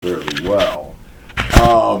fairly well.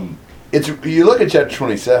 It's you look at chapter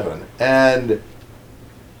 27, and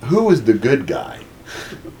who is the good guy?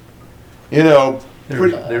 You know,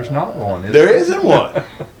 There's not one. there isn't one.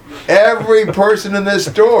 Every person in this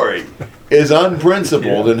story is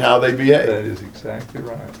unprincipled in how they behave. That is exactly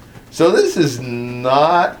right. So this is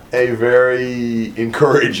not a very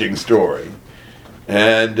encouraging story.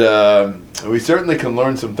 And we certainly can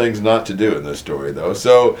learn some things not to do in this story, though.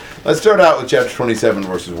 So let's start out with chapter 27,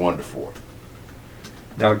 verses 1 to 4.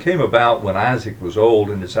 Now it came about when Isaac was old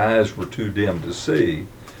and his eyes were too dim to see,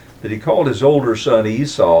 that he called his older son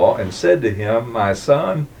Esau and said to him, "My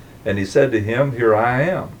son," and he said to him, "Here I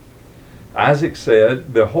am." Isaac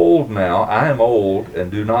said, "Behold now, I am old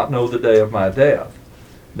and do not know the day of my death.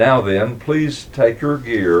 Now then, please take your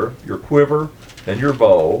gear, your quiver, and your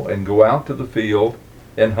bow, and go out to the field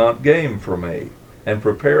and hunt game for me, and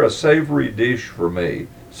prepare a savory dish for me,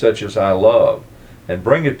 such as I love, and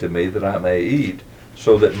bring it to me that I may eat,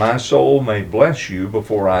 so that my soul may bless you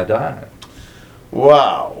before I die."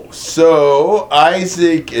 Wow. So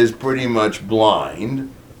Isaac is pretty much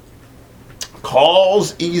blind,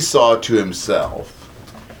 calls Esau to himself,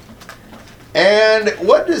 and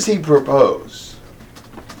what does he propose?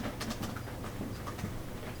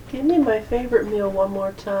 Give me my favorite meal one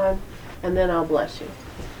more time, and then I'll bless you.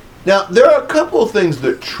 Now, there are a couple of things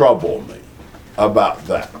that trouble me about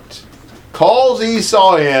that. Calls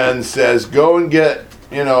Esau in, says, "Go and get,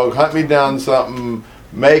 hunt me down something,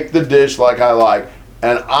 make the dish like I like,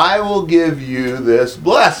 and I will give you this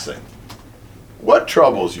blessing." What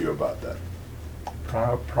troubles you about that?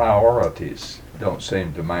 Priorities don't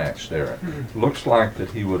seem to match there. Looks like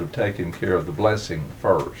that he would have taken care of the blessing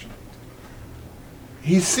first.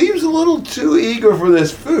 He seems a little too eager for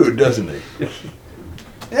this food, doesn't he?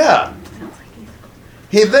 Yeah.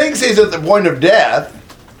 He thinks he's at the point of death,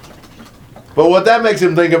 but what that makes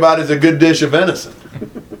him think about is a good dish of venison.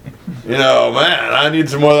 Man, I need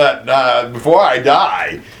some more of that before I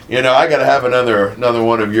die. I got to have another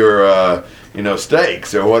one of your,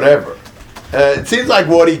 steaks or whatever. It seems like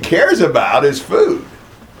what he cares about is food.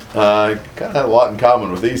 Kind of have a lot in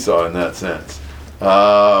common with Esau in that sense.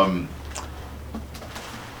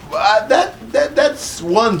 That's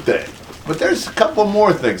one thing, but there's a couple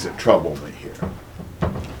more things that trouble me here.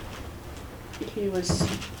 He was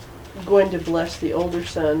going to bless the older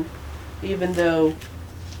son, even though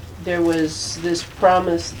there was this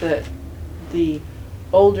promise that the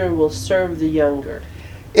older will serve the younger.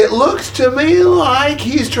 It looks to me like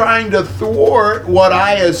he's trying to thwart what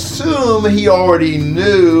I assume he already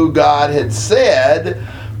knew God had said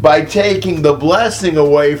by taking the blessing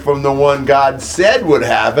away from the one God said would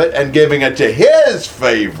have it and giving it to his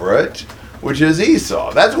favorite, which is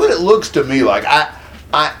Esau. That's what it looks to me like.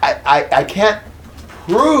 I can't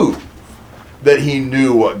prove that he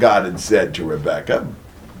knew what God had said to Rebekah,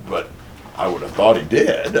 but I would have thought he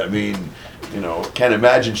did. I mean, can't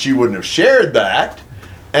imagine she wouldn't have shared that.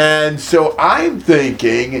 And so I'm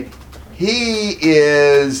thinking he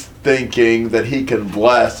is thinking that he can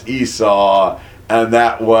bless Esau, and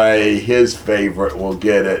that way his favorite will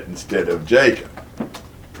get it instead of Jacob.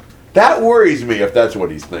 That worries me if that's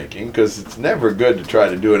what he's thinking, because it's never good to try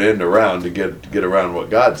to do an end around to get around what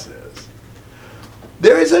God says.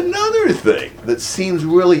 There is another thing that seems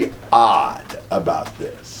really odd about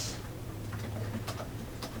this.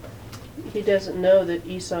 He doesn't know that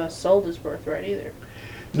Esau sold his birthright either.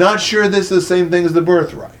 Not sure this is the same thing as the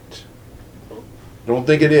birthright. Don't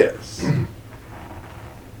think it is.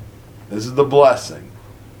 This is the blessing.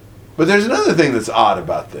 But there's another thing that's odd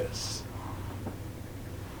about this.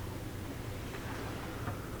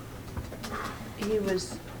 He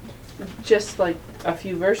was, just like a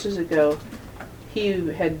few verses ago,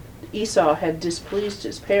 Esau had displeased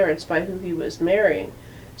his parents by who he was marrying.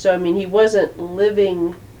 So, he wasn't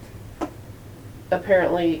living,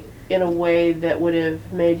 apparently, in a way that would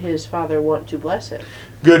have made his father want to bless him.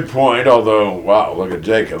 Good point, although, wow, look at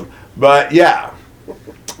Jacob. But, yeah.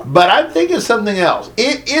 But I'm thinking of something else.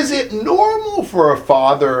 Is it normal for a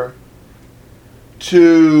father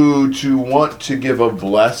to want to give a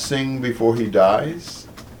blessing before he dies?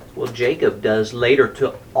 Well, Jacob does later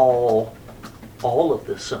to all of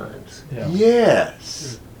the sons. Yeah.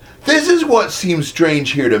 Yes. This is what seems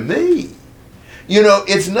strange here to me.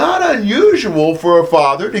 It's not unusual for a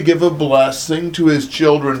father to give a blessing to his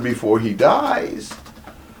children before he dies.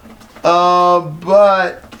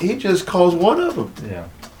 But he just calls one of them. Yeah.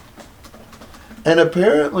 And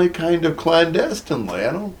apparently kind of clandestinely.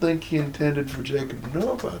 I don't think he intended for Jacob to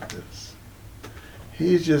know about this.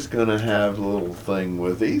 He's just going to have a little thing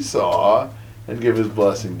with Esau and give his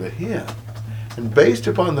blessing to him. And based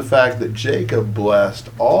upon the fact that Jacob blessed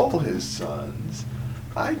all his sons,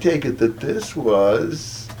 I take it that this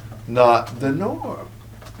was not the norm.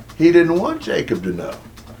 He didn't want Jacob to know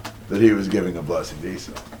that he was giving a blessing to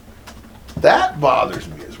Esau. That bothers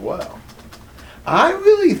me as well. I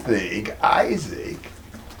really think Isaac,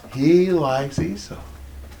 he likes Esau.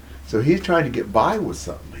 So he's trying to get by with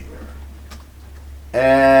something here.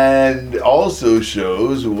 And also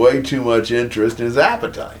shows way too much interest in his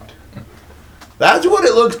appetite. That's what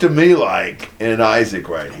it looks to me like in Isaac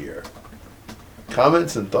right here.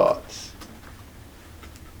 Comments and thoughts?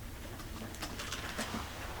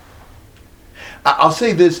 I'll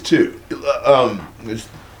say this too. This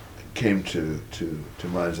came to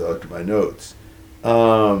mind as I looked at my notes.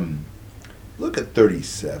 Look at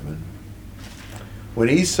 37. When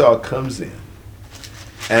Esau comes in,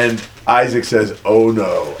 and Isaac says, "Oh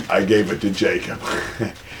no, I gave it to Jacob."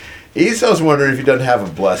 Esau's wondering if he doesn't have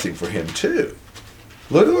a blessing for him too.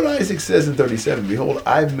 Look at what Isaac says in 37. "Behold,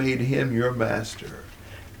 I've made him your master,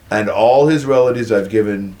 and all his relatives I've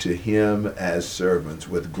given to him as servants.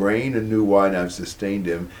 With grain and new wine I've sustained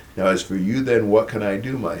him. Now as for you then, what can I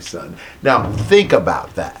do, my son?" Now think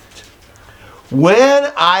about that.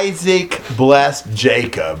 When Isaac blessed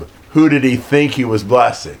Jacob, who did he think he was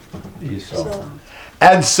blessing? Esau.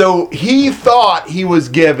 And so he thought he was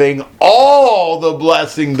giving all the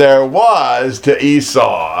blessing there was to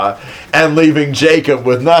Esau and leaving Jacob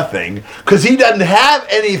with nothing, because he doesn't have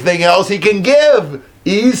anything else he can give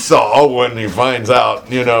Esau when he finds out,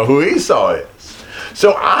 who Esau is.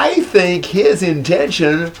 So I think his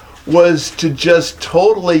intention was to just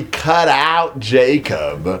totally cut out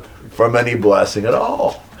Jacob from any blessing at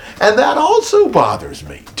all. And that also bothers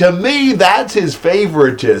me. To me, that's his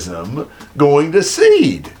favoritism going to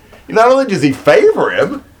seed. Not only does he favor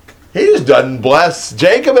him, he just doesn't bless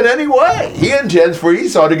Jacob in any way. He intends for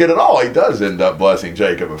Esau to get it all. He does end up blessing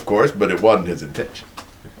Jacob, of course, but it wasn't his intention.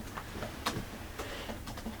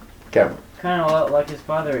 Cameron. Kind of like his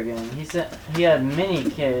father again. He had many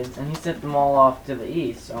kids, and he sent them all off to the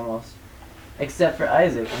east, almost, except for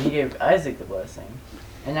Isaac, and he gave Isaac the blessing.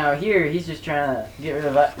 And now here, he's just trying to get rid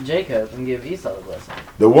of Jacob and give Esau the blessing.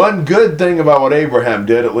 The one good thing about what Abraham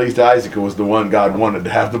did, at least Isaac was the one God wanted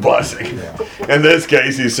to have the blessing. Yeah. In this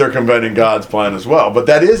case, he's circumventing God's plan as well. But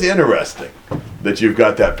that is interesting that you've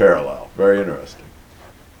got that parallel. Very interesting.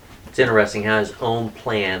 It's interesting how his own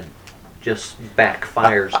plan just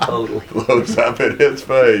backfires totally. Blows up in his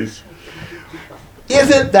face.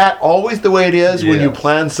 Isn't that always the way it is when you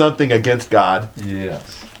plan something against God?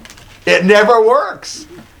 Yes. It never works.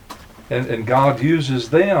 And God uses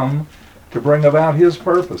them to bring about His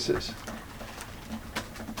purposes.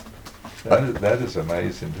 That is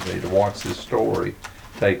amazing to me, to watch this story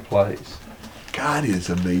take place. God is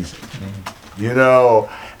amazing.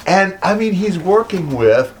 Mm-hmm. And I mean, He's working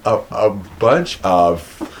with a bunch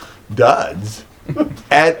of duds.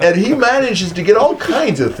 and He manages to get all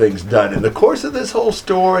kinds of things done in the course of this whole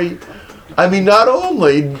story. I mean, not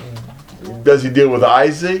only does he deal with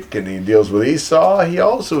Isaac and he deals with Esau, he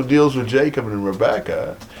also deals with Jacob and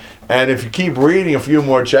Rebekah. And if you keep reading a few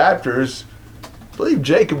more chapters, I believe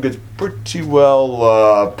Jacob gets pretty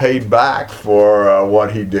well paid back for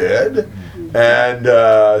what he did, and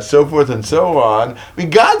so forth and so on. I mean,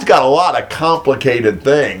 God's got a lot of complicated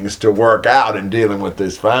things to work out in dealing with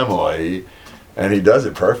this family, and he does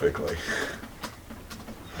it perfectly.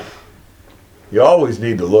 You always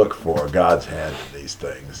need to look for God's hand in these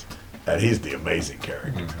things. And he's the amazing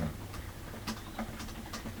character. Mm-hmm.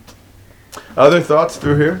 Other thoughts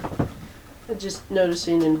through here? Just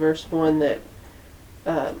noticing in verse 1 that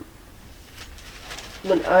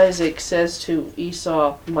when Isaac says to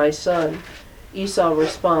Esau, "My son," Esau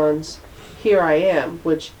responds, "Here I am,"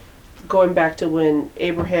 which, going back to when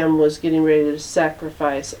Abraham was getting ready to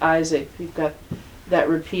sacrifice Isaac, you've got that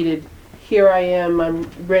repeated, "Here I am, I'm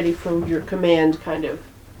ready for your command" kind of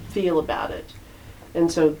feel about it. And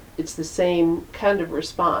so it's the same kind of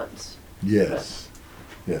response. Yes.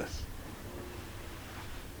 Yes.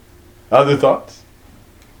 Other thoughts?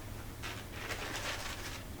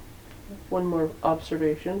 One more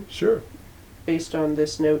observation. Sure. Based on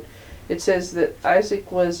this note. It says that Isaac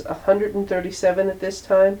was 137 at this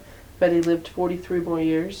time, but he lived 43 more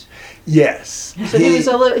years. Yes. So he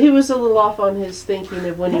was a little off on his thinking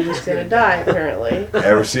of when he was going to die, apparently.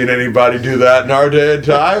 Ever seen anybody do that in our day and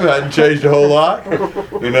time? Hadn't changed a whole lot.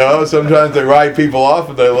 Sometimes they write people off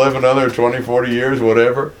and they live another 20, 40 years,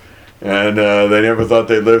 whatever. And they never thought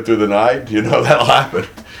they'd live through the night. That'll happen.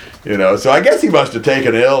 So I guess he must have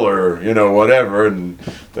taken ill or, whatever, and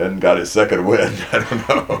then got his second wind. I don't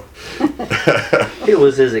know. It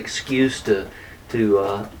was his excuse to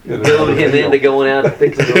to goad him into going out and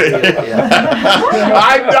fixing a meal. Yeah.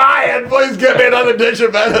 I'm dying. Please give me another dish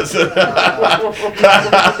of medicine.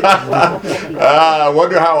 I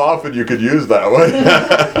wonder how often you could use that one.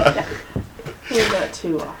 Not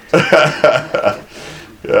too often.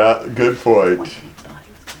 Yeah, good point.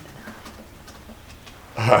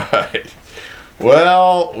 All right.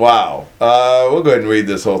 Well, wow. We'll go ahead and read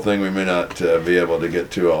this whole thing. We may not be able to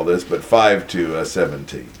get to all this, but 5 to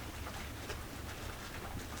 17.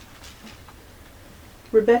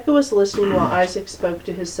 Rebekah was listening while Isaac spoke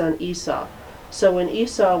to his son Esau. So when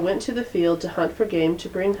Esau went to the field to hunt for game to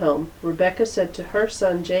bring home, Rebekah said to her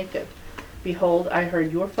son Jacob, "Behold, I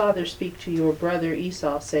heard your father speak to your brother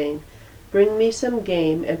Esau, saying, 'Bring me some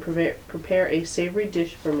game and prepare a savory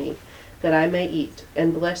dish for me, that I may eat,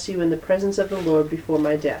 and bless you in the presence of the Lord before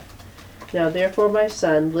my death. Now therefore, my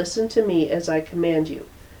son, listen to me as I command you.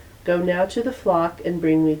 Go now to the flock and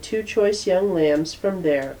bring me 2 choice young lambs from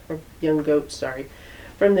there, or young goats,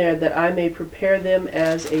 from there, that I may prepare them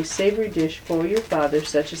as a savory dish for your father,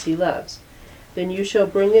 such as he loves. Then you shall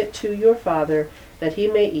bring it to your father, that he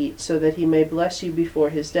may eat, so that he may bless you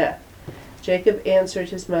before his death.' Jacob answered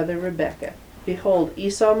his mother Rebekah, 'Behold,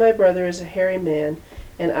 Esau my brother is a hairy man,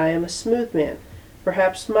 and I am a smooth man.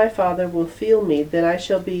 Perhaps my father will feel me, then I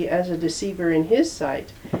shall be as a deceiver in his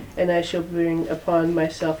sight, and I shall bring upon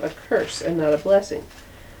myself a curse and not a blessing.'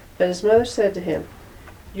 But his mother said to him,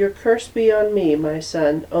 'Your curse be on me, my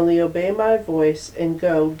son, only obey my voice, and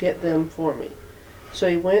go get them for me.' So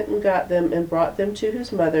he went and got them and brought them to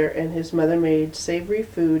his mother, and his mother made savory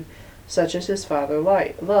food such as his father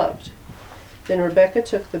loved. Then Rebekah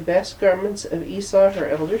took the best garments of Esau her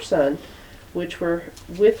elder son, which were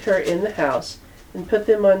with her in the house, and put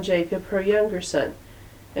them on Jacob her younger son.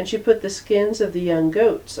 And she put the skins of the young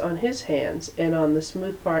goats on his hands and on the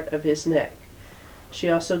smooth part of his neck. She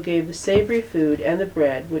also gave the savory food and the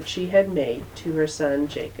bread which she had made to her son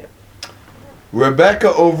Jacob."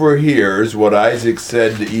 Rebekah overhears what Isaac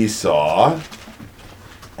said to Esau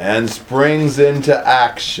and springs into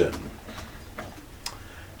action.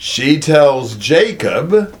 She tells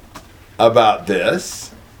Jacob about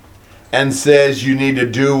this and says, "You need to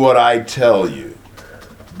do what I tell you.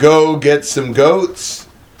 Go get some goats.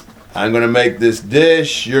 I'm going to make this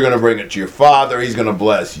dish. You're going to bring it to your father. He's going to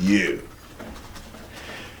bless you."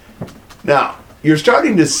 Now, you're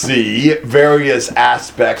starting to see various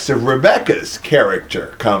aspects of Rebekah's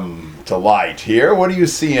character come to light here. What do you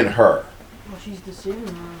see in her? Well, she's deceiving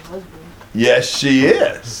her husband. Yes, she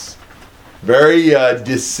is. Very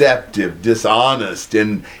deceptive, dishonest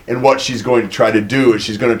in what she's going to try to do. Is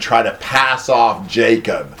she's going to try to pass off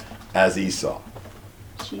Jacob as Esau.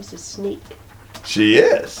 She's a sneak. She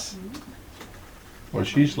is. Well,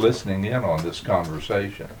 she's listening in on this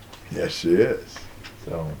conversation. Yes, she is.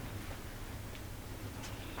 So,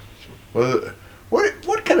 Well,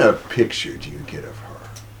 what kind of picture do you get of her?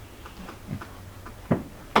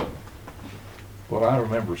 well, I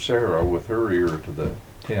remember Sarah with her ear to the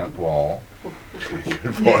tent wall.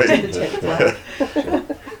 Good point.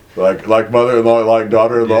 like mother-in-law, like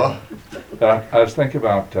daughter-in-law. I was thinking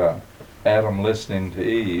about Adam listening to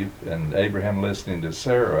Eve and Abraham listening to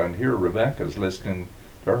Sarah, and here Rebekah's listening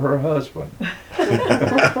to her husband.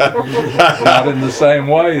 Not in the same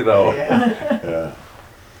way, though. Yeah.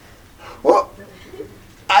 Well,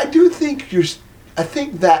 I do think I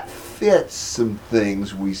think that fits some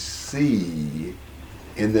things we see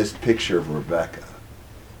in this picture of Rebekah.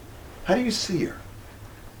 How do you see her?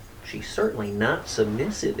 She's certainly not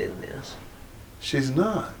submissive in this. She's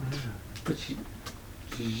not. But she's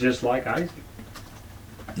just like Isaac.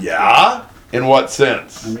 Yeah? In what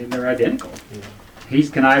sense? I mean, they're identical. He's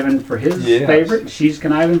conniving for his Yes. favorite, she's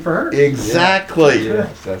conniving for her. Exactly.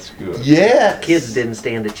 Yes, that's good. Yes. Kids didn't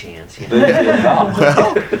stand a chance. You They know? did not.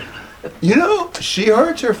 Well, you know, she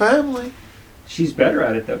hurts her family. She's better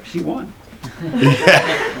at it, though. She won.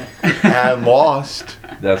 Yeah. And lost.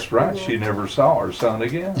 That's right. She never saw her son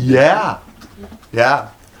again. Yeah. Yeah.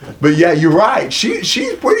 But yeah, you're right.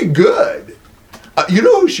 She's pretty good. You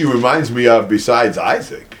know who she reminds me of besides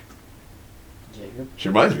Isaac? Jacob. She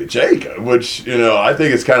reminds me of Jacob, which, I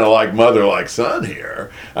think it's kind of like mother, like son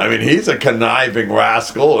here. I mean, he's a conniving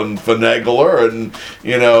rascal and finagler and,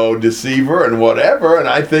 deceiver and whatever. And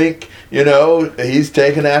I think, he's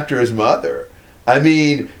taken after his mother. I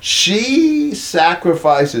mean, she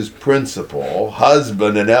sacrifices principle,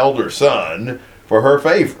 husband and elder son, for her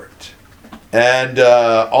favorite. And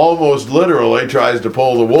almost literally tries to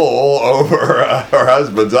pull the wool over her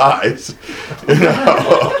husband's eyes.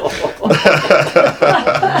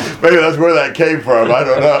 Maybe that's where that came from. I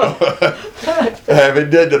don't know. If it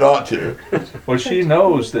did, it ought to. Well, she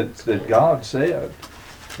knows that God said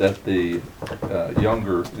that the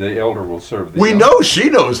elder will serve the We younger. know she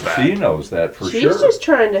knows that. She knows that for She's sure. just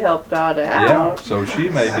trying to help God Yeah, out. so she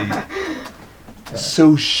may be.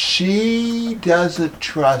 So she doesn't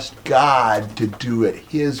trust God to do it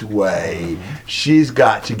his way. She's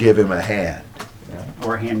got to give him a hand.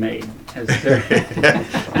 Or handmade. As they're-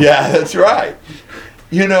 Yeah, that's right.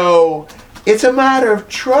 You know, it's a matter of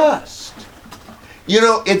trust. You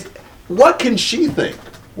know, it's what can she think?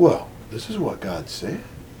 Well, this is what God said.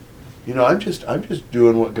 You know, I'm just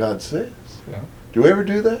doing what God says. Yeah. Do we ever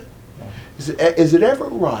do that? Is it ever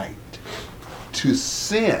right to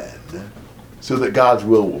sin so that God's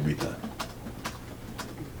will be done?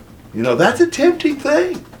 You know, that's a tempting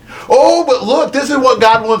thing. Oh, but look, this is what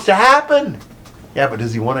God wants to happen. Yeah, but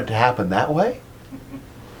does he want it to happen that way?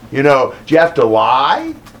 You know, do you have to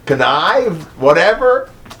lie, connive, whatever,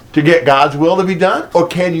 to get God's will to be done? Or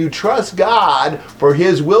can you trust God for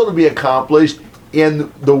his will to be accomplished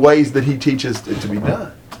in the ways that he teaches it to be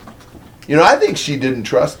done? You know, I think she didn't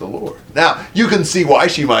trust the Lord. Now, you can see why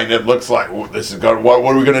she might have looks like, well, this is going. What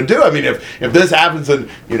are we going to do? I mean, if this happens, and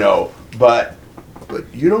you know, but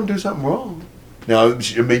you don't do something wrong. Now,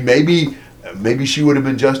 I mean, maybe she would have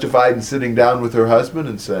been justified in sitting down with her husband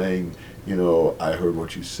and saying, you know, I heard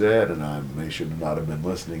what you said, and I should not have been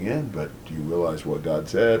listening in. But do you realize what God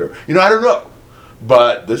said? Or you know, I don't know.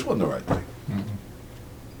 But this wasn't the right thing. Mm-hmm.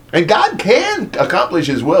 And God can accomplish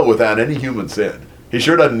his will without any human sin. He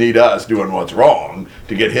sure doesn't need us doing what's wrong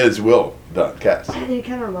to get his will done. Cass. It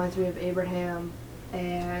kind of reminds me of Abraham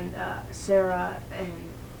and Sarah and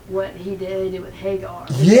what he did with Hagar.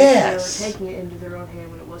 Yes. They were taking it into their own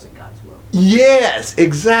hand when it wasn't God's will. Yes,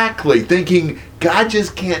 exactly. Thinking God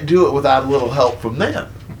just can't do it without a little help from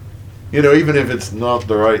them. You know, even if it's not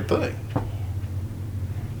the right thing.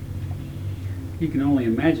 You can only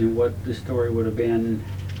imagine what the story would have been,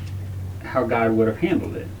 how God would have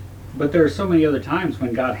handled it. But there are so many other times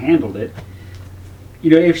when God handled it.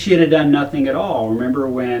 You know, if she had done nothing at all. Remember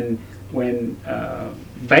when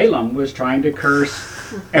Balaam was trying to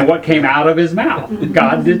curse, and what came out of his mouth?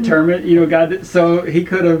 God determined, you know, so he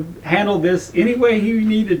could have handled this any way he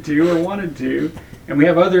needed to or wanted to. And we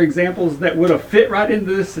have other examples that would have fit right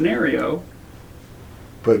into this scenario.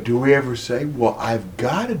 But do we ever say, well, I've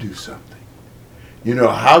got to do something? You know,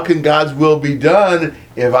 how can God's will be done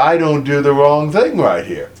if I don't do the wrong thing right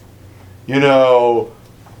here? You know,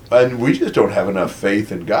 and we just don't have enough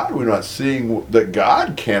faith in God. We're not seeing that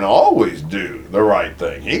God can always do the right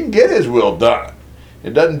thing. He can get his will done.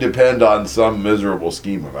 It doesn't depend on some miserable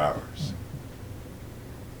scheme of ours.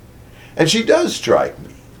 And she does strike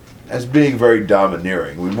me as being very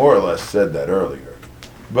domineering. We more or less said that earlier.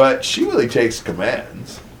 But she really takes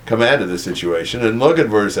command of the situation. And look at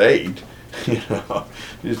verse 8, you know,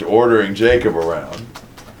 just ordering Jacob around.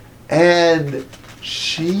 And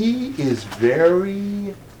she is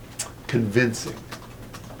very convincing.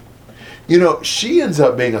 You know, she ends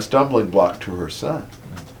up being a stumbling block to her son.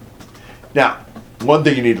 Now, one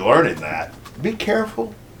thing you need to learn in that, be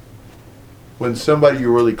careful. When somebody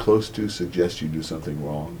you're really close to suggests you do something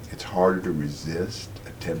wrong, it's harder to resist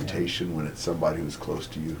a temptation when it's somebody who's close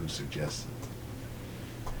to you who suggests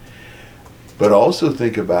it. But also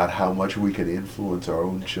think about how much we can influence our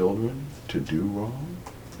own children to do wrong.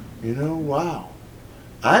 You know, wow.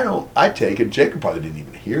 I take it, Jacob probably didn't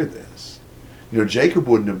even hear this. You know, Jacob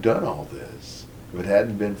wouldn't have done all this if it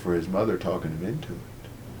hadn't been for his mother talking him into it.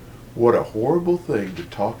 What a horrible thing to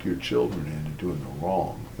talk your children into doing the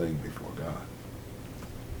wrong thing before God.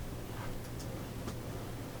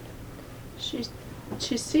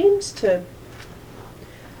 She seems to.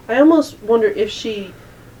 I almost wonder if she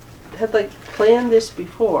had like planned this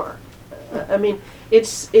before. I mean,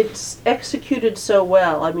 it's executed so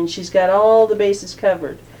well. I mean, she's got all the bases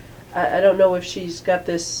covered. I don't know if she's got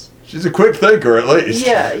this. She's a quick thinker, at least.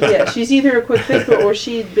 Yeah. She's either a quick thinker or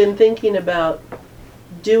she'd been thinking about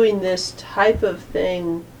doing this type of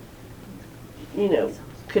thing. You know,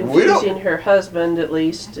 confusing her husband at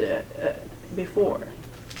least before.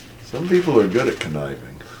 Some people are good at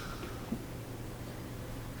conniving.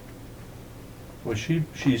 Well, she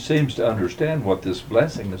seems to understand what this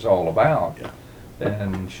blessing is all about. Yeah.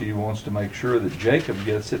 And she wants to make sure that Jacob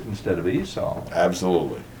gets it instead of Esau.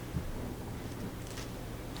 Absolutely.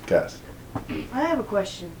 Cass. I have a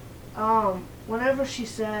question. Whenever he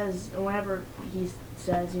says,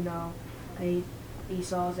 you know,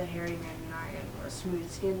 Esau's a hairy man and I am a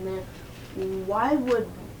smooth-skinned man, why would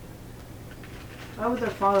their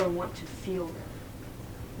father want to feel that?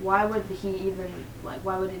 Why would it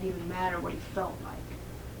even matter what he felt like?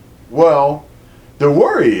 Well, the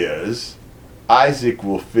worry is, Isaac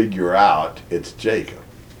will figure out it's Jacob.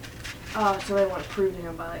 So they want to prove to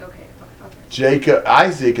him by like, okay.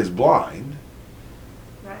 Isaac is blind,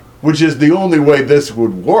 Right. which is the only way this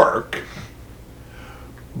would work.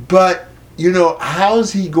 But,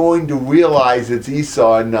 how's he going to realize it's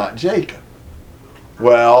Esau and not Jacob?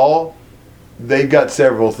 Well, they've got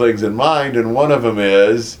several things in mind, and one of them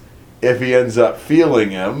is if he ends up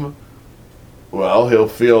feeling him, well, he'll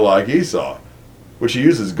feel like Esau. Which he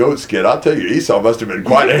uses goat skin. I'll tell you, Esau must have been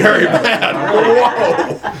quite a hairy man.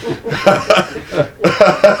 Whoa!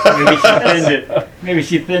 Maybe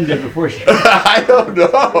she thinned it before she. I don't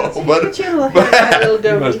know, but You little He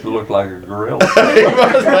goatee. must have looked like a gorilla. he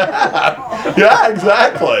must have. Yeah,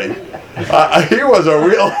 exactly. He was a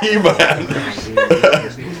real He-Man.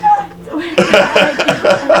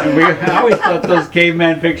 I always thought those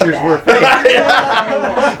caveman pictures were fake.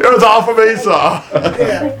 It was all from Esau.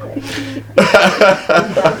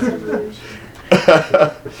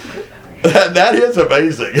 That is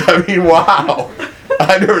amazing. I mean, wow.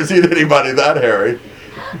 I've never seen anybody that hairy.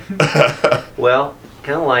 Well,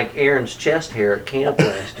 kind of like Aaron's chest hair at camp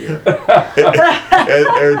last year.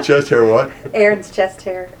 Aaron's chest hair, what? Aaron's chest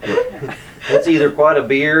hair. It's either quite a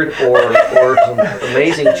beard or some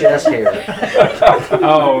amazing chest hair.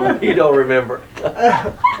 Oh, You don't remember.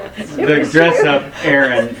 the dress up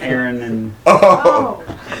Aaron and Oh,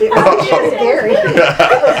 It was scary. It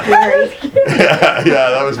was scary. yeah,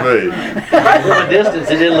 that was me. From a distance,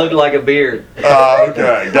 it didn't look like a beard. Oh,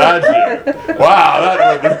 okay, got you. Wow,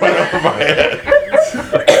 that went over my head.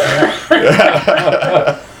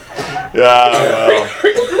 Yeah, well,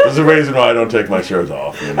 there's a reason why I don't take my shirt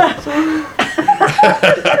off. At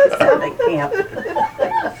camp.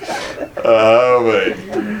 Oh, wait.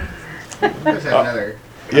 I just have another.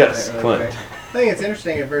 Yes, comment really Clint. quick. I think it's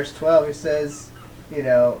interesting in verse 12. He says,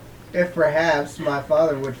 if perhaps my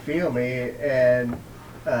father would feel me and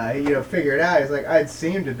figure it out. He's like, I'd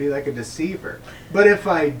seem to be like a deceiver, but if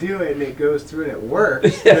I do it and it goes through and it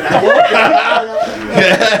works, then I won't.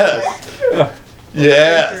 Yes.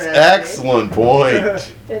 Yes, excellent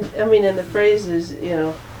point. And I mean, and the phrase is,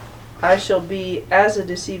 I shall be as a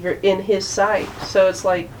deceiver in his sight. So it's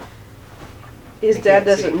like his He dad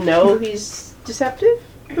can't see. doesn't know he's deceptive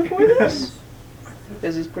before this,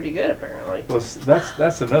 because he's pretty good apparently. Well,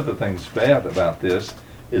 that's another thing that's bad about this,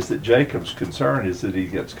 is that Jacob's concern is that he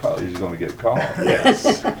gets caught. He's going to get caught.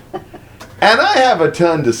 Yes. And I have a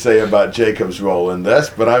ton to say about Jacob's role in this,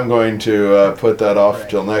 but I'm going to put that off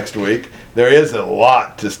till next week. There is a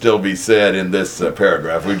lot to still be said in this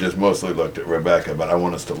paragraph. We just mostly looked at Rebecca, but I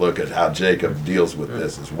want us to look at how Jacob deals with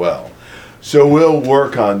this as well. So we'll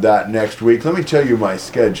work on that next week. Let me tell you my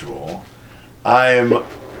schedule. I am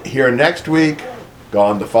here next week,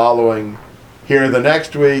 gone the following, here the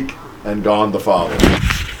next week, and gone the following.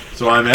 So I'm